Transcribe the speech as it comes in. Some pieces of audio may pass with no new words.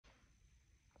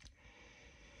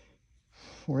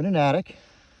we're in an attic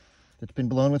that's been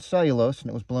blown with cellulose, and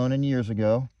it was blown in years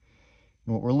ago.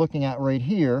 And what we're looking at right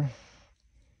here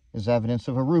is evidence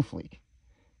of a roof leak.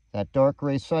 That dark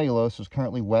gray cellulose is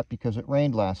currently wet because it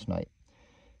rained last night.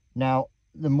 Now,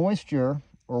 the moisture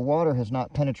or water has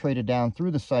not penetrated down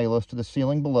through the cellulose to the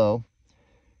ceiling below,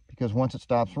 because once it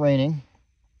stops raining,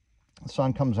 the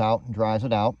sun comes out and dries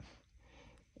it out.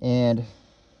 And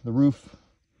the roof,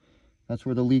 that's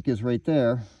where the leak is right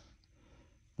there.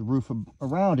 The roof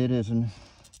around it is in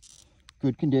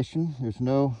good condition. There's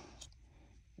no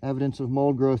evidence of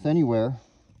mold growth anywhere.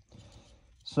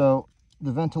 So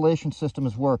the ventilation system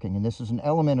is working, and this is an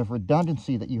element of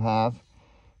redundancy that you have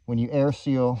when you air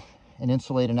seal and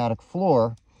insulate an attic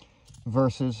floor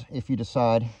versus if you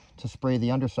decide to spray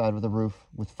the underside of the roof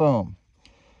with foam.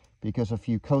 Because if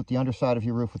you coat the underside of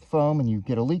your roof with foam and you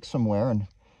get a leak somewhere, and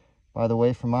by the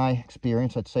way, from my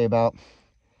experience, I'd say about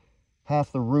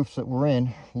half the roofs that we're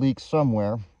in leak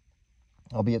somewhere,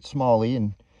 albeit smally,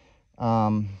 and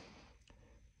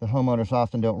the homeowners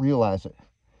often don't realize it.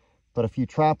 But if you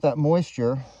trap that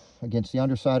moisture against the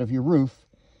underside of your roof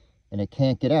and it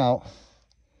can't get out,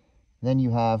 then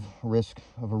you have risk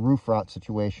of a roof rot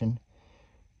situation.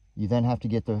 You then have to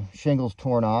get the shingles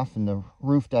torn off and the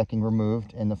roof decking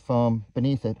removed and the foam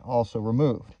beneath it also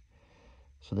removed.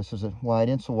 So this is why at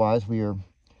Insulwise we are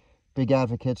big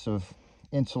advocates of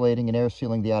insulating and air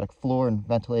sealing the attic floor and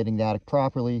ventilating the attic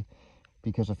properly,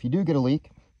 because if you do get a leak,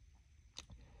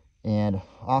 and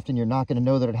often you're not going to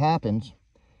know that it happens,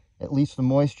 at least the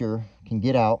moisture can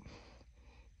get out.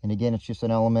 And again, it's just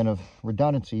an element of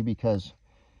redundancy, because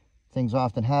things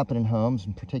often happen in homes,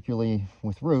 and particularly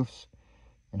with roofs,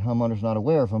 and homeowners not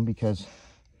aware of them because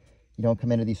you don't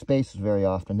come into these spaces very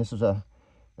often. This is a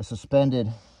suspended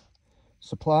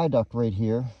supply duct right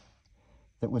here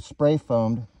that was spray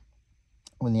foamed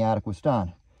when the attic was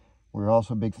done. We're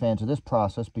also big fans of this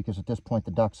process because at this point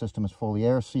the duct system is fully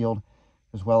air sealed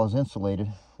as well as insulated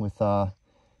with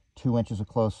 2 inches of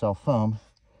closed cell foam,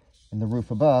 and the roof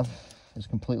above is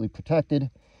completely protected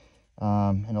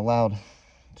and allowed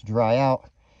to dry out,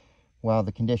 while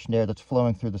the conditioned air that's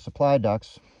flowing through the supply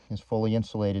ducts is fully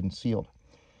insulated and sealed.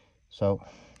 So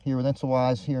here with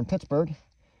Insulwise here in Pittsburgh,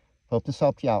 hope this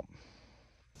helped you out.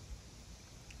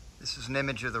 This is an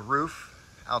image of the roof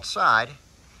outside.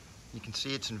 You can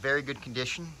see it's in very good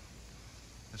condition.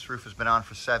 This roof has been on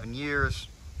for 7 years,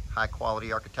 high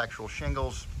quality architectural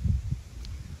shingles.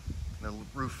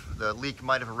 The leak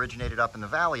might have originated up in the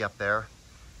valley up there,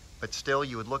 but still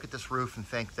you would look at this roof and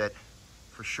think that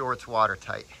for sure it's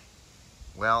watertight.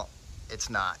 Well, it's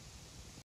not.